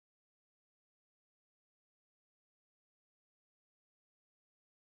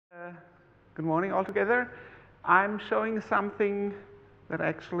Good morning all together. I'm showing something that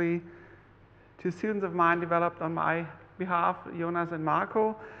actually two students of mine developed on my behalf, Jonas and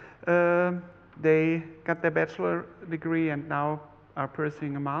Marco. They got their bachelor degree and now are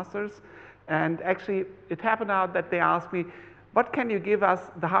pursuing a master's. And actually, it happened out that they asked me, what can you give us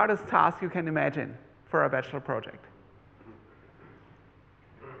the hardest task you can imagine for a bachelor project?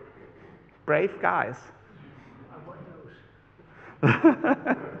 Brave guys.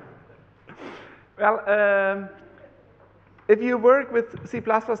 Well, if you work with C++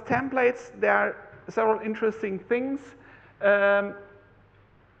 templates, there are several interesting things.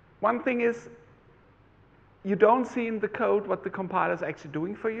 One thing is you don't see in the code what the compiler is actually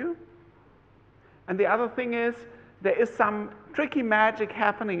doing for you. And the other thing is there is some tricky magic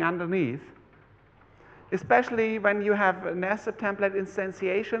happening underneath, especially when you have nested template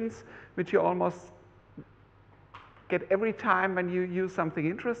instantiations, which you almost get every time when you use something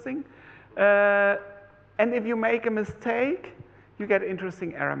interesting. And if you make a mistake, you get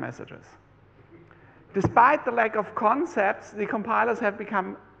interesting error messages. Despite the lack of concepts, the compilers have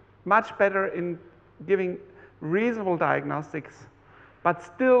become much better in giving reasonable diagnostics. But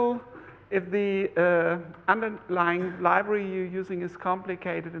still, if the underlying library you're using is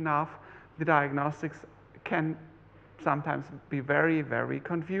complicated enough, the diagnostics can sometimes be very, very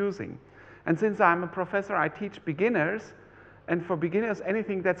confusing. And since I'm a professor, I teach beginners. And for beginners,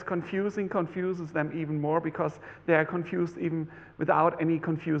 anything that's confusing confuses them even more because they are confused even without any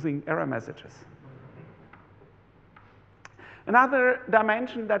confusing error messages. Another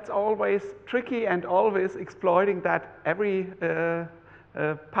dimension that's always tricky and always exploiting that every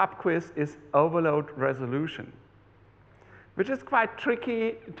pub quiz is overload resolution, which is quite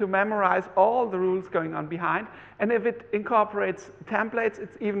tricky to memorize all the rules going on behind. And if it incorporates templates,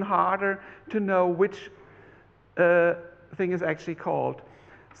 it's even harder to know which thing is actually called.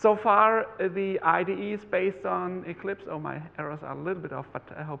 So far, the IDEs based on Eclipse, oh, my arrows are a little bit off, but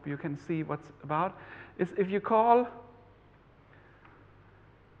I hope you can see what's about, is if you call,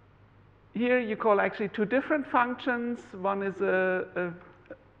 here you call actually two different functions. One is a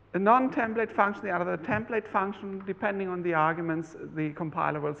non-template function, the other a template function. Depending on the arguments, the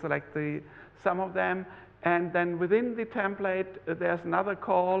compiler will select the sum of them. And then within the template, there's another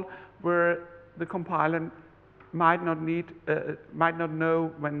call where the compiler might not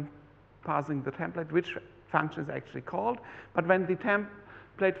know when passing the template which function is actually called. But when the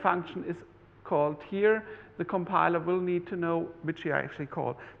template function is called here, the compiler will need to know which you actually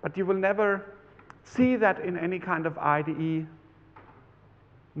call. But you will never see that in any kind of IDE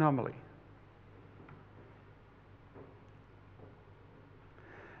normally.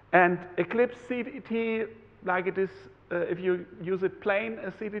 And Eclipse CDT, like it is, if you use it plain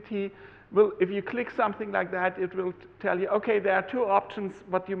as CDT, if you click something like that, it will tell you, okay, there are two options,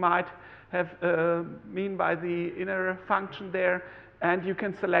 what you might have mean by the inner function there, and you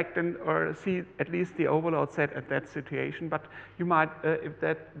can select or see at least the overload set at that situation. But you might, if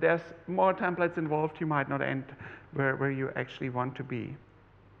there's more templates involved, you might not end where you actually want to be.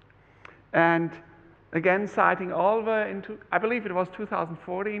 And again, citing Olve, I believe it was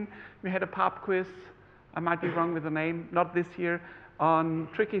 2014, we had a pub quiz. I might be wrong with the name, not this year, on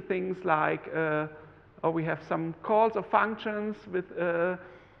tricky things like, we have some calls of functions with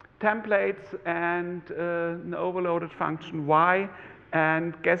templates and an overloaded function y,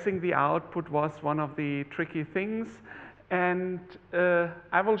 and guessing the output was one of the tricky things. And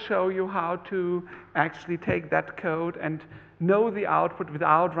I will show you how to actually take that code and know the output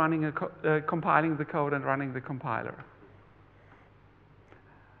without running compiling the code and running the compiler.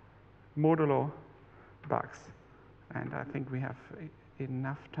 Modulo bugs. And I think we have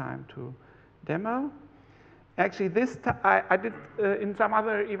enough time to demo. Actually, I did, in some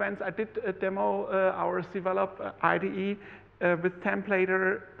other events, I did demo our develop IDE with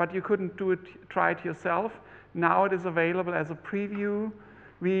Templater, but you couldn't try it yourself. Now it is available as a preview.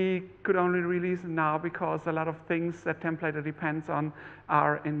 We could only release it now because a lot of things that Templater depends on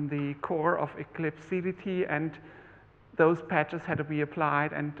are in the core of Eclipse CDT, and those patches had to be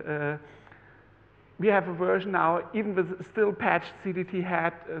applied. And we have a version now, even with still patched CDT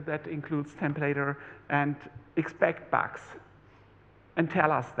head, that includes Templater, and expect bugs and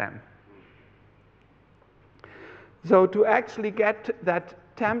tell us them. So to actually get that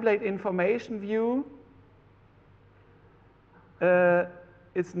template information view,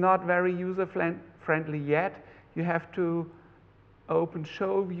 it's not very user-friendly yet. You have to open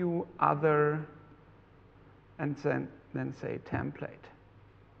show view other and then say template.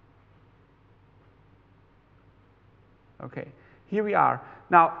 Okay, here we are.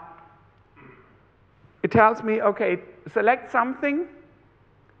 Now, it tells me, okay, select something,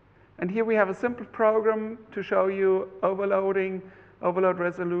 And here we have a simple program to show you overload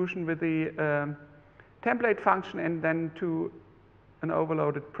resolution with the template function and then to an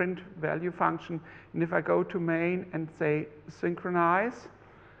overloaded print value function. And if I go to main and say synchronize,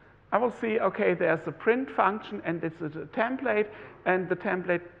 I will see, okay, there's a print function and it's a template, and the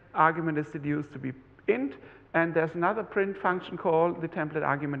template argument is deduced to be int, and there's another print function called the template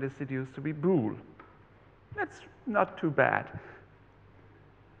argument is deduced to be bool. That's not too bad.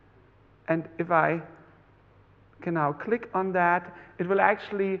 And if I can now click on that, it will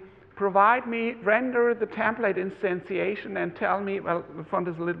actually provide me, render the template instantiation and tell me, well, the font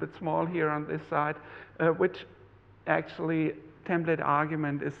is a little bit small here on this side, which actually template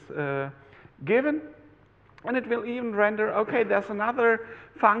argument is given. And it will even render, okay, there's another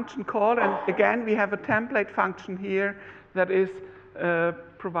function called, and again, we have a template function here that is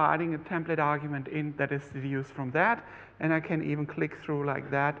providing a template argument in that is deduced from that. And I can even click through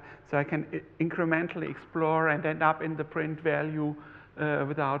like that. So I can incrementally explore and end up in the print value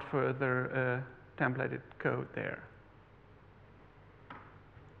without further templated code there.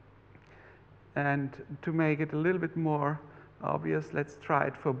 And to make it a little bit more obvious, let's try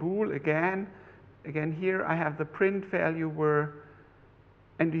it for bool again. Again, here I have the print value where,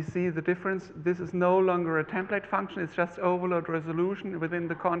 and we see the difference. This is no longer a template function. It's just overload resolution within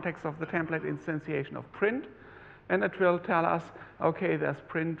the context of the template instantiation of print. And it will tell us, okay, there's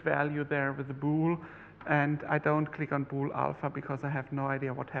print value there with the bool. And I don't click on bool alpha because I have no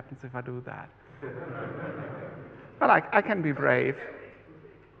idea what happens if I do that. Well, I can be brave.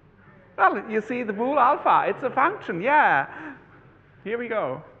 Well, you see the bool alpha, it's a function, yeah. Here we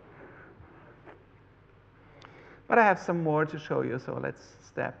go. But I have some more to show you, so let's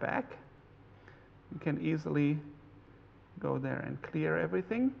step back. You can easily go there and clear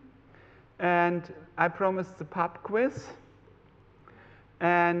everything. And I promised the pub quiz.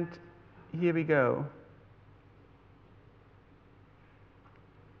 And here we go.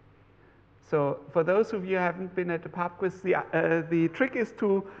 So for those of you who haven't been at the pub quiz, the trick is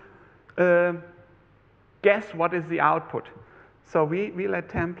to guess what is the output. So we let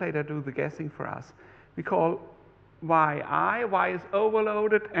templater do the guessing for us. We call y is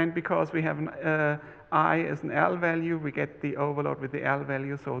overloaded, and because we have an I as an L value, we get the overload with the L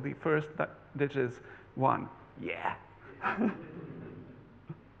value, so the first digit is 1. Yeah.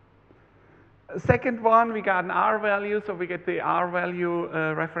 Second one, we got an R value, so we get the R value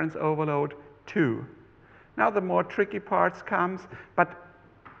reference overload 2. Now the more tricky parts comes, but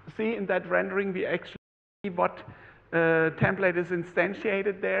see in that rendering we actually see what template is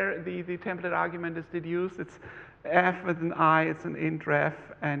instantiated there. The template argument is deduced. It's f with an I, it's an int ref,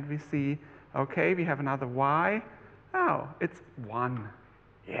 and we see, okay, we have another y. Oh, it's 1.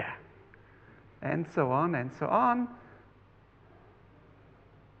 Yeah. And so on and so on.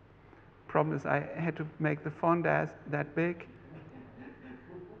 Problem is I had to make the font that big.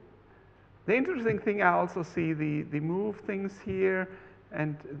 The interesting thing, I also see the move things here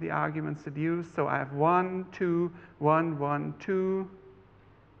and the arguments deduced. So I have 1, 2, 1, 1, 2.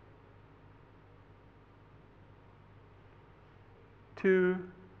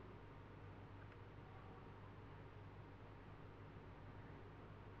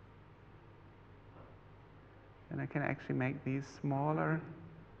 And I can actually make these smaller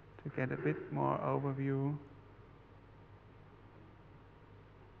to get a bit more overview.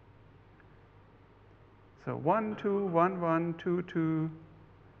 So 1, 2, 1, 1, 2, 2,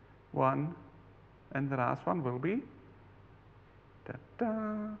 1, and the last one will be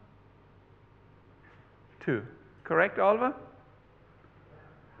 2. Correct, Olve?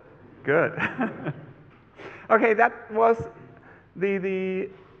 Good. Okay, that was the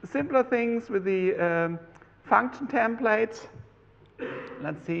simpler things with the function templates.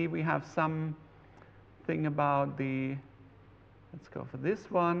 Let's see, we have some thing about the, let's go for this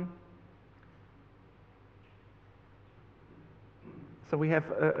one. So we have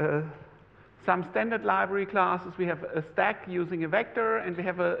some standard library classes. We have a stack using a vector, and we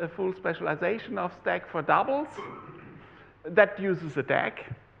have a full specialization of stack for doubles that uses a DAG.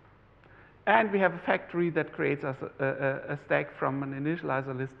 And we have a factory that creates us a stack from an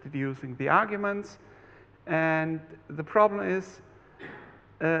initializer list deducing the arguments. And the problem is,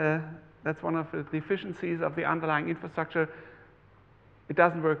 that's one of the deficiencies of the underlying infrastructure. It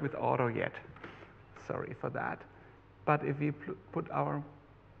doesn't work with auto yet. Sorry for that. But if we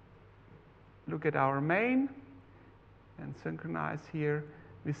look at our main and synchronize here,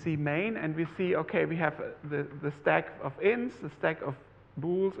 we see main, and we see, okay, we have the stack of ints, the stack of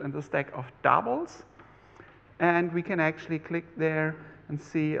bools, and the stack of doubles. And we can actually click there and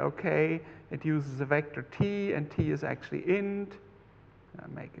see, okay, it uses a vector t, and t is actually int.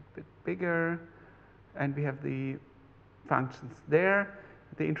 Make it a bit bigger. And we have the functions there.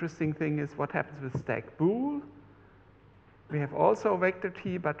 The interesting thing is what happens with stack bool. We have also vector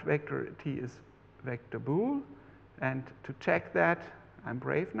t, but vector t is vector bool. And to check that, I'm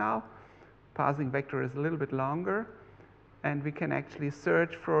brave now. Parsing vector is a little bit longer. And we can actually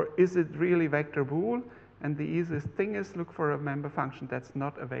search for, is it really vector bool? And the easiest thing is look for a member function that's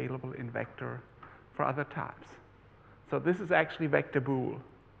not available in vector for other types. So this is actually vector bool.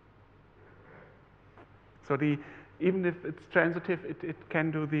 So even if it's transitive, it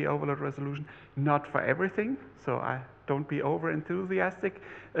can do the overload resolution, not for everything. So don't be over enthusiastic.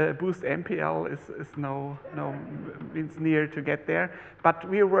 Boost MPL is no means near to get there, but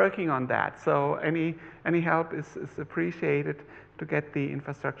we're working on that. So any help is appreciated to get the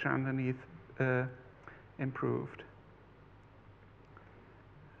infrastructure underneath improved.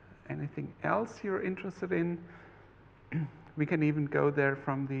 Anything else you're interested in? We can even go there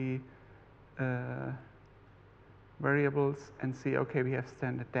from the variables and see, okay, we have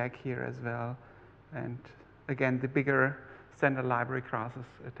standard DAG here as well. And again, the bigger standard library classes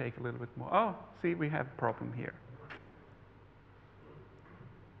take a little bit more. Oh, see, we have a problem here.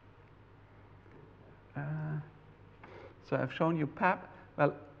 So I've shown you PAP.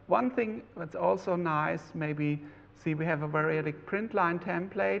 Well, one thing that's also nice, maybe, see, we have a variadic print line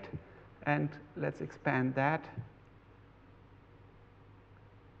template, and let's expand that.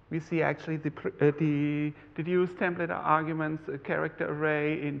 We see actually the deduced template arguments, a character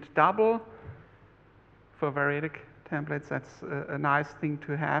array int double for variadic templates. That's a nice thing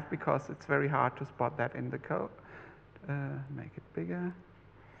to have because it's very hard to spot that in the code. Make it bigger.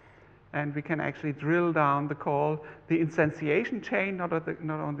 And we can actually drill down the call, the instantiation chain, not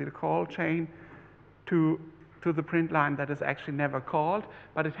only the call chain, to the print line that is actually never called,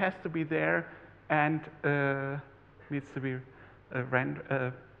 but it has to be there and needs to be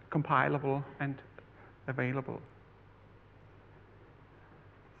compilable and available.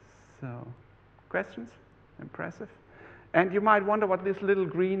 So, questions? Impressive. And you might wonder what this little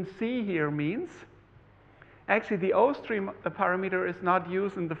green C here means. Actually, the OStream parameter is not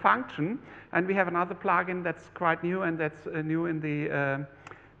used in the function, and we have another plugin that's quite new, and that's new in the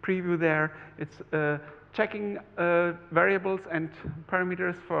preview there. It's checking variables and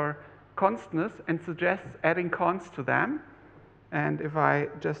parameters for constness and suggests adding const to them. And if I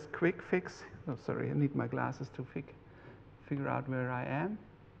just quick fix, oh sorry, I need my glasses to figure out where I am.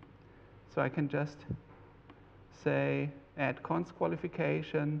 So I can just say add const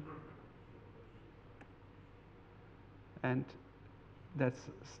qualification, and that's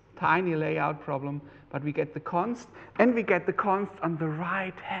a tiny layout problem, but we get the const, and we get the const on the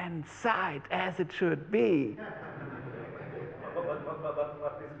right-hand side, as it should be. What is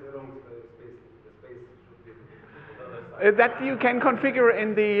the wrong space? The space should be on the other side. That you can configure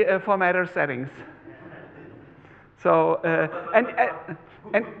in the formatter settings. So,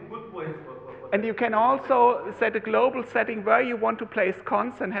 and you can also set a global setting where you want to place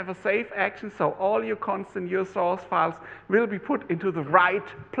const and have a save action, so all your const in your source files will be put into the right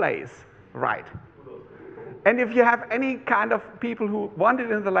place, right. And if you have any kind of people who want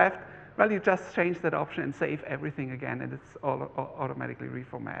it in the left, well, you just change that option and save everything again, and it's all automatically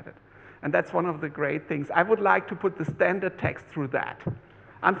reformatted. And that's one of the great things. I would like to put the standard text through that.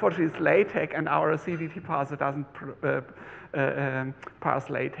 Unfortunately, it's LaTeX, and our CDT parser doesn't parse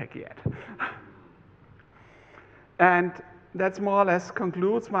LaTeX yet. And that's more or less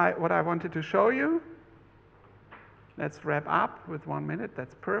concludes what I wanted to show you. Let's wrap up with 1 minute.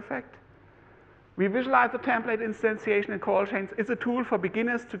 That's perfect. We visualize the template instantiation and call chains. It's a tool for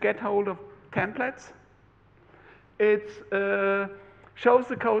beginners to get hold of templates. It shows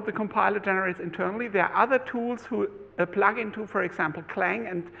the code the compiler generates internally. There are other tools who plug into, for example, Clang,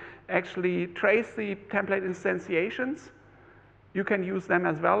 and actually trace the template instantiations. You can use them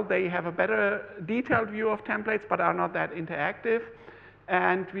as well. They have a better detailed view of templates, but are not that interactive.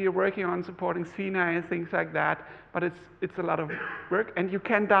 And we are working on supporting CNI and things like that, but it's a lot of work. And you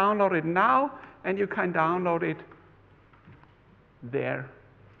can download it now, and you can download it there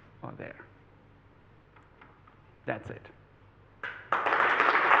or there. That's it.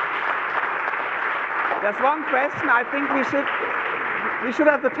 There's one question. I think we should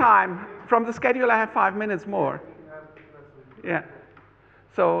have the time. From the schedule, I have 5 minutes more. Yeah.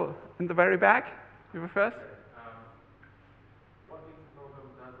 So in the very back, you were first. What if the program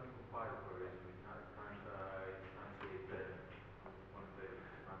doesn't compile correctly? It can't instantiate one of the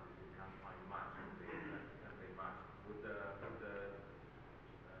instances, it can't find match with the template match. Would the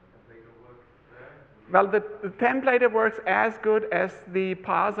template work there? Well, the templater works as good as the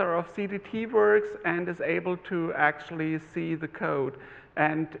parser of CDT works and is able to actually see the code.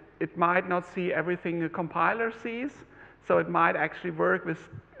 And it might not see everything a compiler sees, so it might actually work with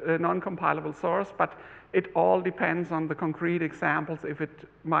a non-compilable source, but it all depends on the concrete examples if it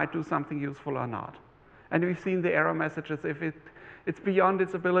might do something useful or not. And we've seen the error messages. If it's beyond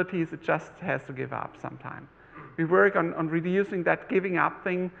its abilities, it just has to give up sometime. We work on reducing that giving up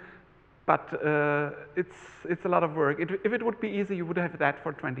thing, but it's a lot of work. If it would be easy, you would have that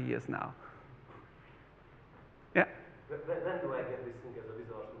for 20 years now. Yeah? When do I get this thing as a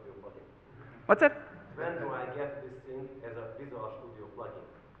Visual Studio plugin? What's that? When do I get this thing as a Visual Studio plugin?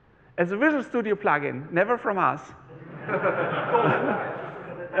 As a Visual Studio plugin, never from us.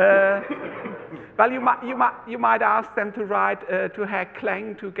 Well, you might ask them to write, to hack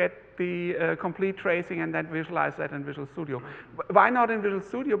Clang to get the complete tracing and then visualize that in Visual Studio. Why not in Visual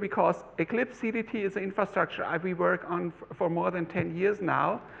Studio? Because Eclipse CDT is an infrastructure we work on for more than 10 years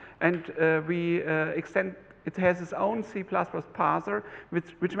now, and it has its own C++ parser,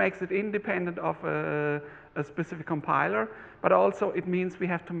 which makes it independent of a specific compiler, but also it means we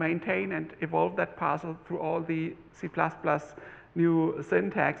have to maintain and evolve that parser through all the C++ new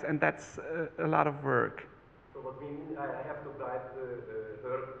syntax, and that's a lot of work. So what means I have to guide her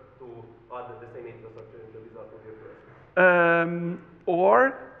to add the same infrastructure in the Visual Studio first?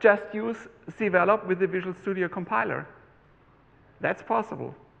 Or just use cdevelop with the Visual Studio compiler. That's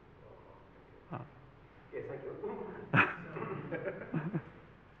possible. Oh. Yes, thank you.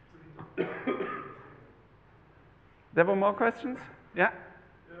 There were more questions? Yeah?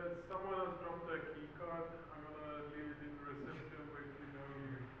 Someone has dropped their key card. I'm going to leave it in the reception, but if you know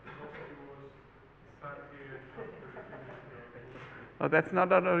lost yours, sat here. Oh, that's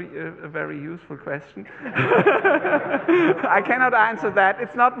not a very useful question. I cannot answer that.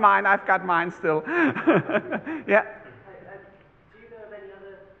 It's not mine. I've got mine still. Yeah? Do you know of any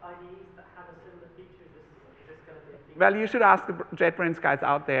other IDEs that have a similar feature? Is this going to be a feature? Well, you should ask the JetBrains guys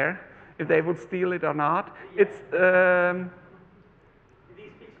out there if they would steal it or not. Yeah. It's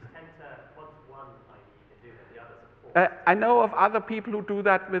These features tend to, once one IDE can do it, the others are forced. I know of other people who do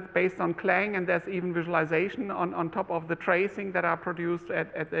that based on Clang, and there's even visualization on top of the tracing that are produced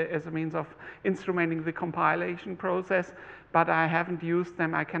as a means of instrumenting the compilation process, but I haven't used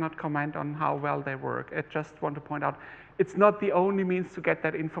them. I cannot comment on how well they work. I just want to point out it's not the only means to get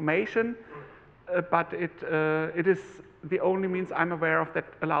that information, but it is the only means I'm aware of that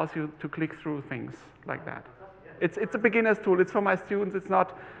allows you to click through things like that. It's a beginner's tool. It's for my students. It's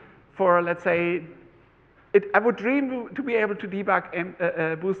not for, let's say, I would dream to be able to debug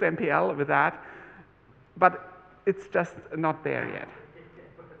Boost MPL with that, but it's just not there yet.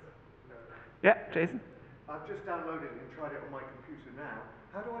 Yeah, Jason? I've just downloaded it and tried it on my computer now.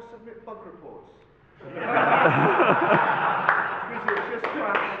 How do I submit bug reports? Because it just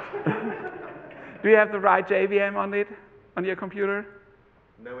crashed. Do you have the right JVM on it, on your computer?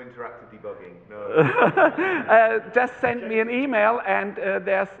 No interactive debugging, no. Just send me an email, and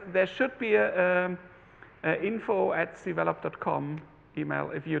there should be a info@cdevelop.com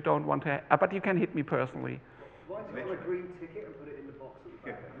email if you don't want to, but you can hit me personally. Why do you want a green ticket and put it in the box at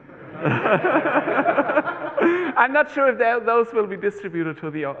the back? I'm not sure if those will be distributed to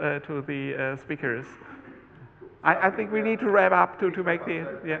the speakers. I think we need to wrap up to make the,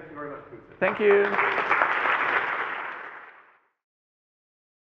 yeah. Thank you very much, Peter. Thank you.